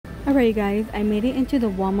Alrighty guys, I made it into the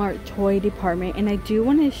Walmart toy department and I do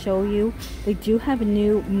want to show you, they do have a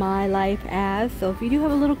new My Life ads. So if you do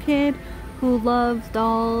have a little kid who loves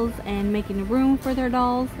dolls and making room for their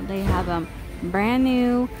dolls, they have them brand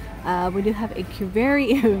new. We do have a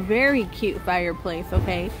very cute fireplace,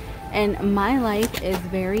 okay? And My Life is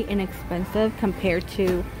very inexpensive compared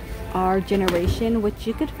to our generation, which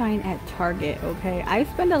you could find at Target, okay? I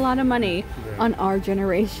spend a lot of money on our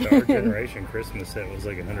generation. Our generation Christmas set was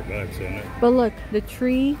like $100, wasn't it? But look, the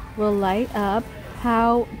tree will light up.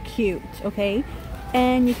 How cute, okay?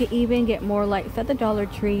 And you can even get more lights at the Dollar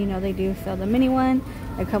Tree. You know, they do sell the mini one.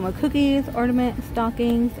 They come with cookies, ornament,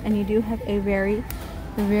 stockings, and you do have a very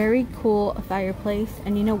cool fireplace.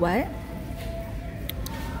 And you know what?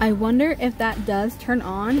 I wonder if that does turn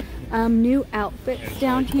on. New outfits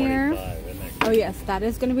down here. Oh yes, that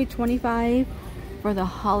is going to be $25 for the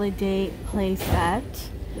holiday play set.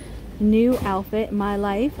 New outfit, My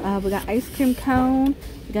Life. We got ice cream cone.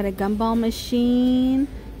 We got a gumball machine,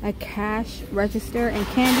 a cash register, and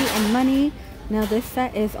candy and money. Now this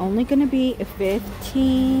set is only going to be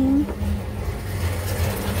 $15.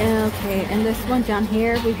 Okay, and this one down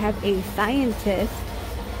here we have a scientist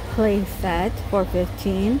play set for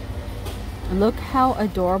 $15. Look how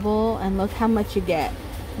adorable and look how much you get.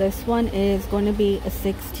 This one is going to be a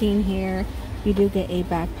 $16 here. You do get a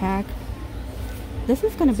backpack. This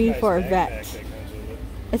is going to be for a vet.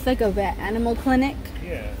 It's like a vet animal clinic.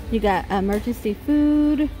 Yeah. You got emergency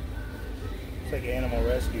food. It's like an animal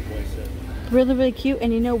rescue place. Really cute.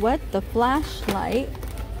 And you know what? The flashlight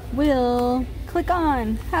will click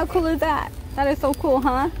on. How cool is that? That is so cool,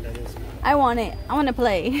 huh? That is cool. I want it. I want to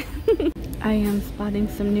play. I am spotting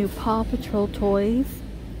some new Paw Patrol toys.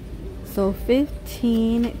 So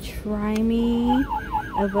 $15, try me.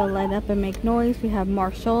 It will light up and make noise. We have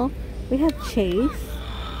Marshall. We have Chase.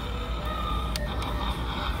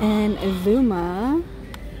 And Zuma.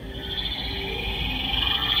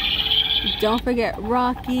 Don't forget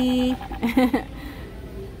Rocky.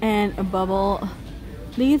 And Bubble.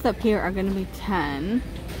 These up here are going to be 10.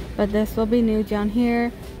 But this will be new down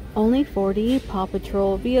here. Only 40. Paw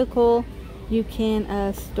Patrol vehicle. You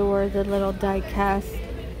can store the little die-cast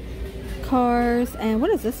cars. And what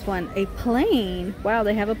is this one? A plane. Wow,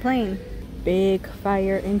 they have a plane. Big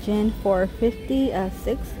fire engine for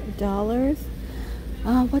 $6.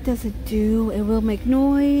 What does it do? It will make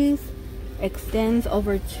noise. Extends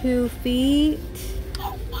over 2 feet.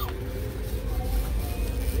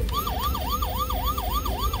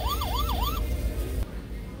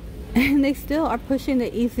 And they still are pushing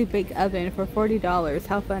the Easy Bake Oven for $40.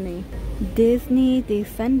 How funny. Disney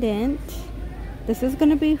Descendant. This is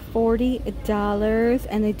going to be $40.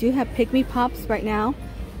 And they do have Pick Me Pops right now.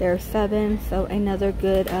 They're 7. So another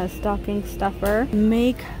good stocking stuffer.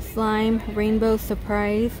 Make Slime Rainbow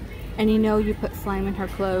Surprise. And you know, you put slime in her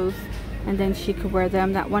clothes and then she could wear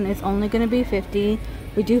them. That one is only going to be $50.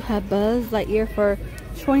 We do have Buzz Lightyear for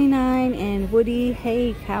 $29. And Woody,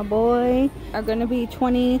 Hey Cowboy, are going to be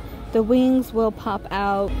 $20. The wings will pop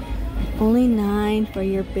out. Only $9 for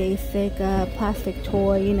your basic plastic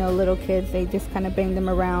toy. You know, little kids, they just kind of bang them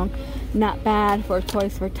around. Not bad for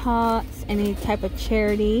Toys for Tots, any type of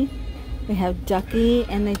charity. We have Ducky,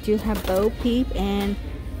 and they do have Bo Peep and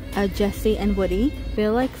Jessie and Woody.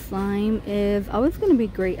 Feel like slime is always going to be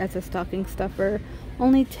great as a stocking stuffer.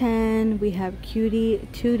 Only 10. We have Cutie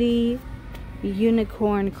Tootie,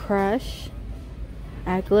 Unicorn Crush,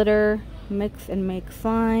 Glitter Mix and Make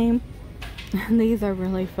Slime. These are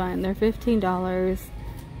really fun. They're $15.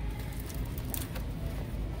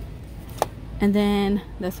 And then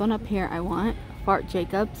this one up here I want. Fart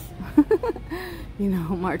Jacobs. You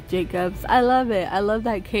know, Marc Jacobs. I love it. I love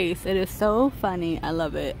that case. It is so funny. I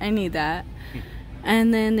love it. I need that.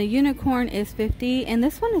 And then the unicorn is $50. And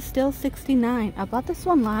this one is still $69. I bought this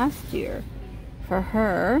one last year for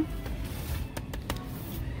her.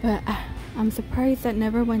 But I'm surprised that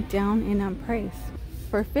never went down in price.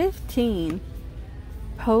 For $15,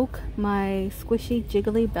 Poke My Squishy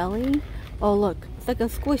Jiggly Belly. Oh look, it's like a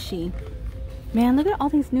squishy. Man, look at all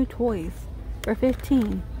these new toys for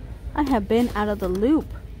 $15. I have been out of the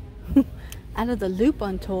loop. Out of the loop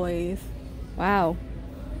on toys. Wow.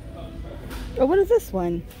 Oh, what is this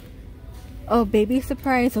one? Oh, Baby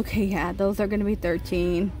Surprise. Okay, yeah, those are gonna be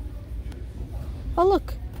 $13. Oh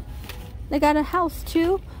look, they got a house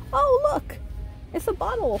too. Oh look, it's a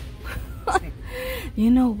bottle.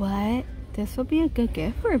 You know what? This will be a good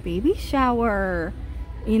gift for a baby shower.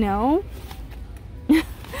 You know?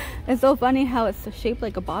 It's so funny how it's shaped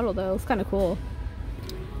like a bottle though. It's kind of cool.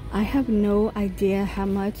 I have no idea how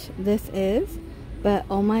much this is. But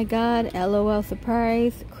oh my god, LOL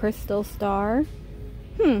surprise. Crystal Star.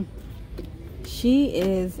 She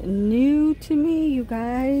is new to me, you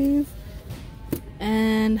guys.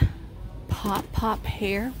 And pop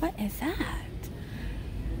hair. What is that?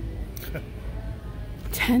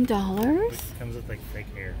 $10? It comes with like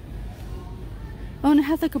fake hair. Oh, and it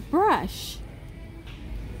has like a brush.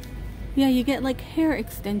 Yeah, you get like hair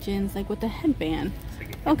extensions, like with the headband. It's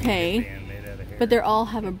like a Okay. headband made out of hair. But they all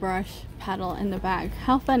have a brush paddle in the back.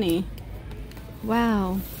 How funny.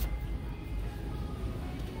 Wow.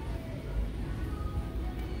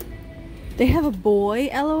 They have a boy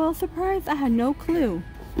LOL surprise? I had no clue.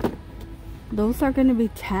 Those are gonna be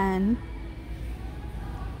 10.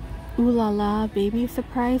 Ooh la la baby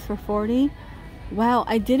surprise for 40. Wow,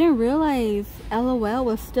 I didn't realize LOL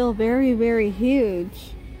was still very, very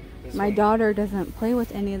huge. My daughter doesn't play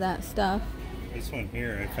with any of that stuff. This one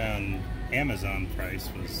here I found Amazon price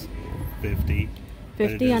was 50.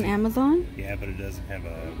 50 on Amazon? Yeah, but it doesn't have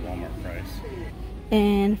a Walmart price.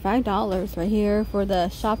 And $5 right here for the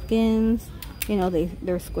Shopkins. You know,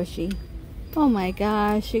 they're squishy. Oh my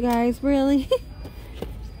gosh, you guys, really?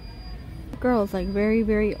 Girl's like very,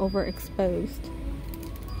 very overexposed.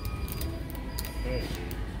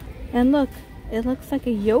 And look, it looks like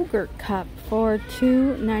a yogurt cup for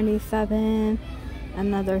 $2.97.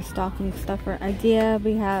 Another stocking stuffer idea.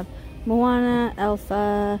 We have Moana,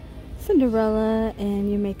 Elsa, Cinderella, and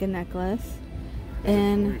you make a necklace.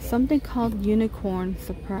 And something called unicorn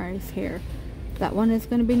surprise here. That one is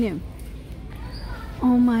going to be new.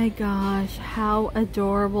 Oh my gosh, how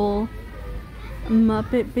adorable.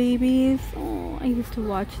 Muppet Babies. Oh, I used to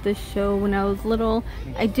watch this show when I was little.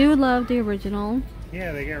 I do love the original.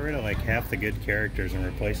 Yeah, they got rid of like half the good characters and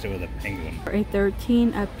replaced it with a penguin. For a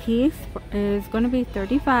 13 a piece is going to be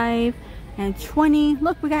 35 and 20.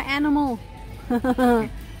 Look, we got Animal.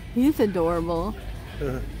 He's adorable.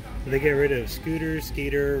 They get rid of Scooter,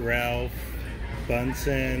 Skeeter, Ralph,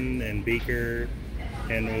 Bunsen, and Beaker.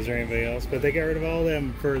 And was there anybody else? But they got rid of all of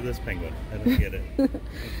them for this penguin. I don't get it.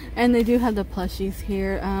 And they do have the plushies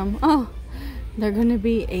here. Oh, they're going to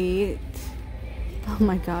be 8. Oh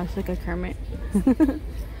my gosh, like a Kermit.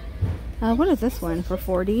 What is this one for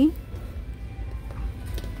 40?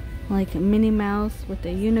 Like Minnie Mouse with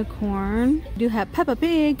a unicorn. We do have Peppa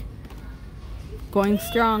Pig going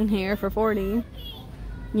strong here for 40.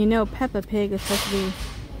 You know Peppa Pig is supposed to be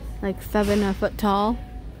like 7 foot tall.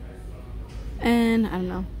 And I don't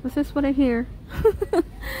know. What's this what I hear?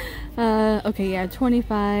 Okay, yeah,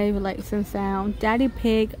 25 lights and sound. Daddy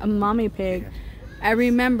Pig, a Mommy Pig. I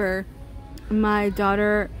remember my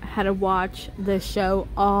daughter had to watch this show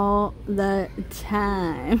all the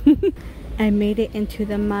time. I made it into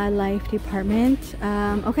the My Life department.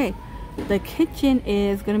 Okay, the kitchen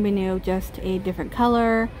is gonna be new, just a different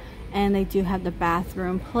color, and they do have the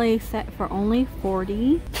bathroom play set for only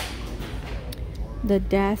 40. The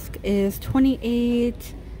desk is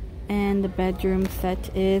 28, and the bedroom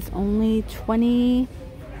set is only 20.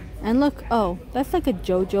 And look, oh, that's like a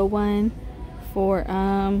JoJo one for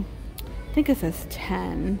I think it says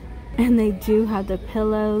 10. And they do have the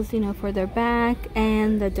pillows, you know, for their back,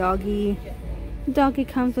 and the doggy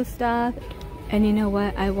comes with stuff. And you know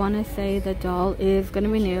what, I want to say the doll is gonna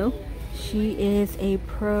be new. She is a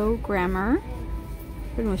programmer,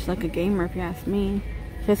 pretty much like a gamer if you ask me.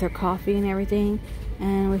 She has her coffee and everything.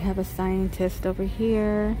 And we have a scientist over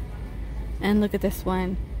here. And look at this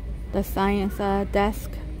one, the science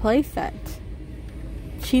desk playset.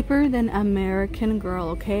 Cheaper than American Girl,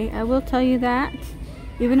 okay? I will tell you that.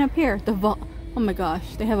 Even up here, oh my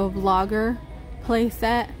gosh, they have a vlogger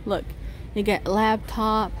playset. Look, you get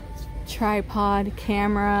laptop, tripod,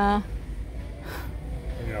 camera,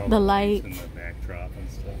 the light. And the backdrop and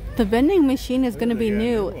stuff. The vending machine is gonna be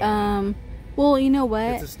new. Well, you know what?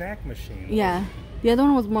 It's a snack machine. Yeah. The other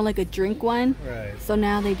one was more like a drink one. Right. So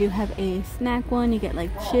now they do have a snack one. You get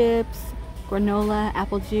like chips, granola,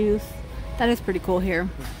 apple juice. That is pretty cool here.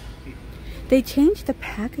 They changed the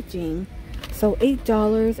packaging. So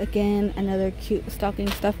 $8 again, another cute stocking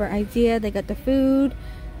stuffer idea. They got the food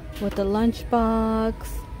with the lunchbox.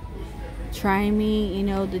 Try Me, you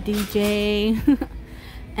know, the DJ.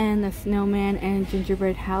 And the snowman and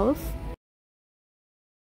gingerbread house.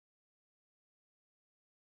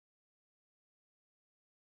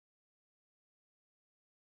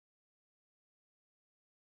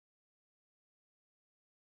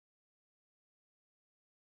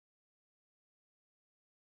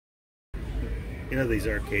 You know these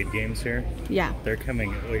arcade games here? Yeah. They're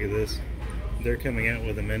coming, look at this. They're coming out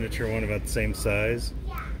with a miniature one about the same size,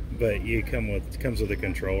 but it comes with a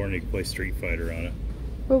controller and you can play Street Fighter on it.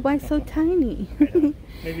 But why so tiny?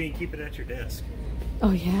 Maybe you can keep it at your desk.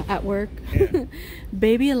 Oh yeah, at work. Yeah.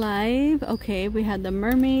 Baby Alive. Okay, we had the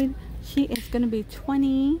mermaid. She is gonna be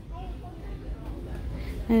 20.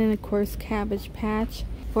 And then of course Cabbage Patch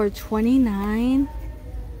for 29.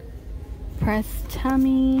 Pressed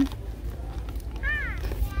tummy.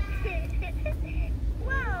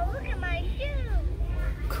 Whoa, look at my shoes.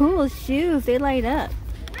 Cool shoes, they light up.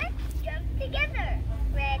 Let's jump together.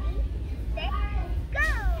 Ready, set, go.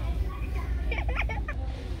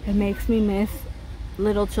 It makes me miss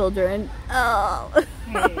little children. Oh.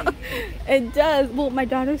 Hey. It does. Well, my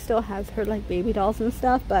daughter still has her like baby dolls and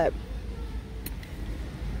stuff, but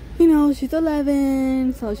you know, she's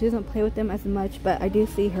 11, so she doesn't play with them as much, but I do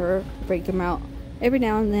see her break them out every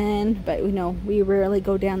now and then. But you know, we rarely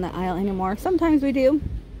go down the aisle anymore. Sometimes we do,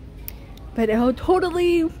 but it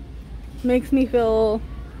totally makes me feel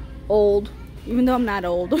old, even though I'm not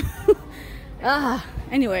old.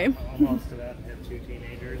 Anyway. Almost to that and have 2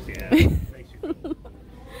 teenagers. Yeah. Makes you feel.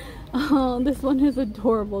 Oh, this one is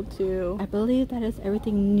adorable too. I believe that is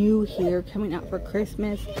everything new here coming out for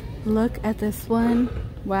Christmas. Look at this one.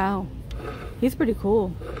 Wow, he's pretty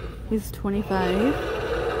cool. He's 25.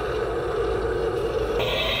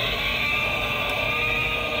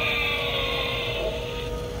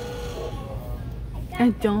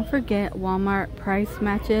 And don't forget, Walmart price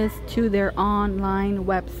matches to their online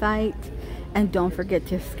website. And don't forget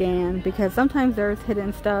to scan, because sometimes there's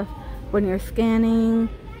hidden stuff when you're scanning.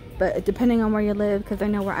 But depending on where you live, because I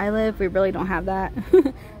know where I live, we really don't have that.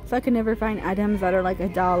 So I can never find items that are like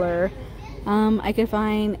 $1. I could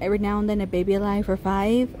find every now and then a Baby Alive for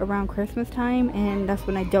 $5 around Christmas time, and that's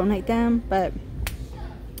when I donate them. But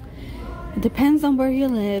it depends on where you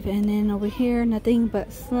live. And then over here, nothing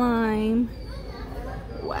but slime.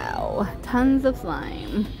 Wow, tons of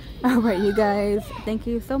slime. Alright, you guys, thank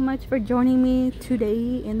you so much for joining me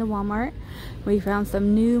today in the Walmart. We found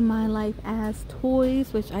some new My Life As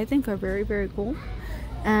toys, which I think are very, very cool.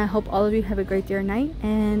 I hope all of you have a great day or night,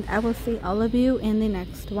 and I will see all of you in the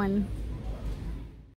next one.